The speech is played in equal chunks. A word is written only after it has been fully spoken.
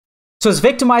So is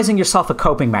victimizing yourself a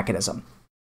coping mechanism?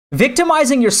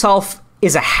 Victimizing yourself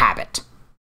is a habit,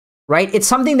 right? It's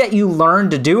something that you learn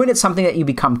to do, and it's something that you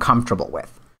become comfortable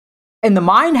with. And the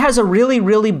mind has a really,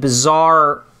 really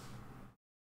bizarre,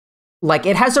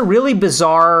 it has a really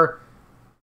bizarre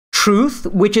truth,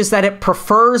 which is that it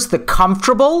prefers the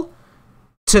comfortable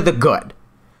to the good.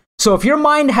 So if your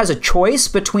mind has a choice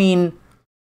between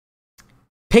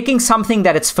picking something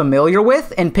that it's familiar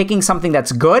with and picking something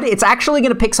that's good, it's actually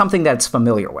going to pick something that it's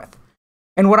familiar with.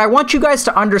 And what I want you guys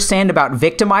to understand about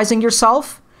victimizing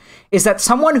yourself is that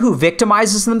someone who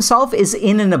victimizes themselves is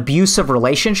in an abusive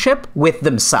relationship with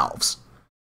themselves.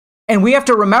 And we have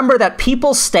to remember that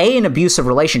people stay in abusive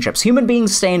relationships. Human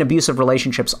beings stay in abusive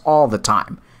relationships all the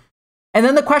time. And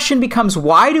then the question becomes,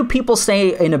 why do people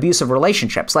stay in abusive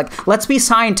relationships? Let's be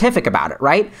scientific about it,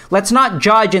 right? Let's not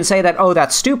judge and say that, oh,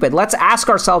 that's stupid. Let's ask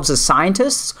ourselves as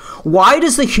scientists, why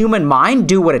does the human mind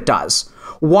do what it does?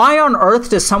 Why on earth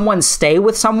does someone stay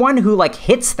with someone who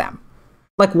hits them?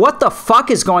 What the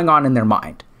fuck is going on in their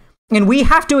mind? And we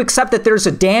have to accept that there's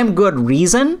a damn good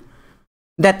reason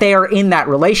that they are in that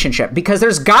relationship, because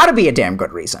there's got to be a damn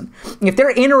good reason. If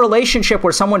they're in a relationship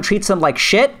where someone treats them like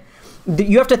shit,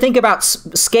 you have to think about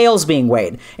scales being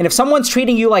weighed. And if someone's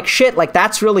treating you like shit,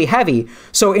 that's really heavy.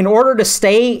 So in order to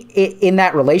stay in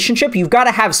that relationship, you've got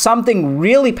to have something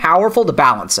really powerful to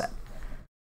balance it.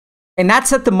 And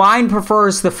that's that the mind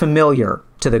prefers the familiar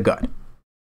to the good.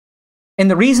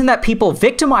 And the reason that people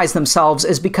victimize themselves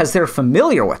is because they're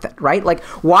familiar with it, right?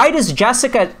 Why does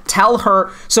Jessica tell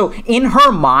her? So in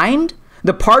her mind,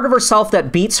 the part of herself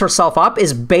that beats herself up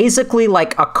is basically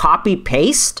a copy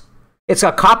paste. It's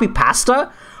a copy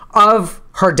pasta of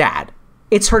her dad.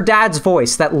 It's her dad's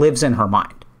voice that lives in her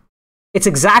mind. It's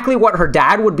exactly what her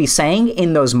dad would be saying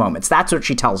in those moments. That's what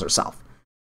she tells herself.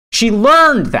 She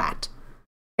learned that.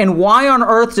 And why on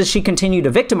earth does she continue to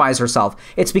victimize herself?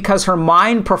 It's because her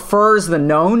mind prefers the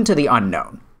known to the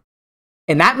unknown.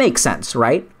 And that makes sense,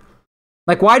 right?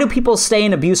 Why do people stay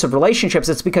in abusive relationships?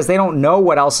 It's because they don't know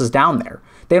what else is down there.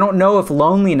 They don't know if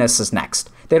loneliness is next.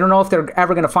 They don't know if they're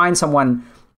ever going to find someone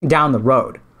down the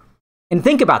road. And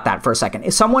think about that for a second.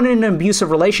 If someone in an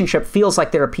abusive relationship feels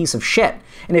like they're a piece of shit,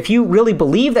 and if you really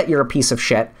believe that you're a piece of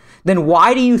shit, then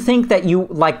why do you think that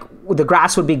the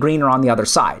grass would be greener on the other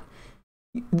side?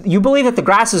 You believe that the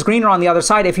grass is greener on the other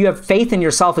side if you have faith in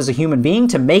yourself as a human being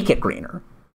to make it greener.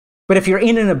 But if you're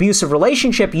in an abusive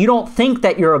relationship, you don't think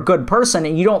that you're a good person,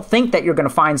 and you don't think that you're going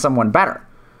to find someone better.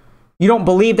 You don't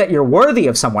believe that you're worthy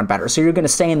of someone better, so you're going to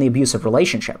stay in the abusive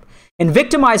relationship. And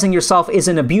victimizing yourself is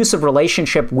an abusive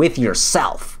relationship with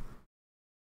yourself,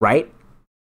 right?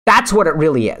 That's what it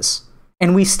really is.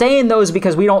 And we stay in those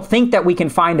because we don't think that we can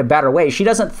find a better way. She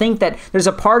doesn't think that there's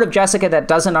a part of Jessica that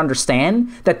doesn't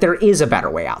understand that there is a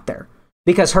better way out there,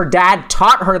 because her dad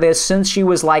taught her this since she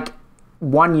was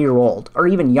 1 year old or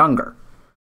even younger.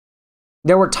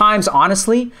 There were times,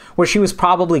 honestly, where she was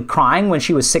probably crying when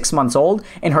she was 6 months old,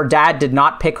 and her dad did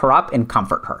not pick her up and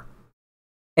comfort her.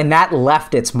 And that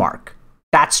left its mark.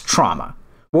 That's trauma.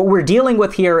 What we're dealing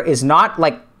with here is not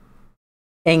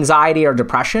anxiety or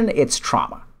depression, it's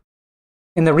trauma.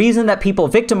 And the reason that people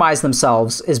victimize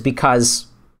themselves is because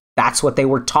that's what they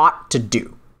were taught to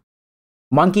do.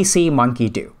 Monkey see, monkey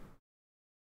do.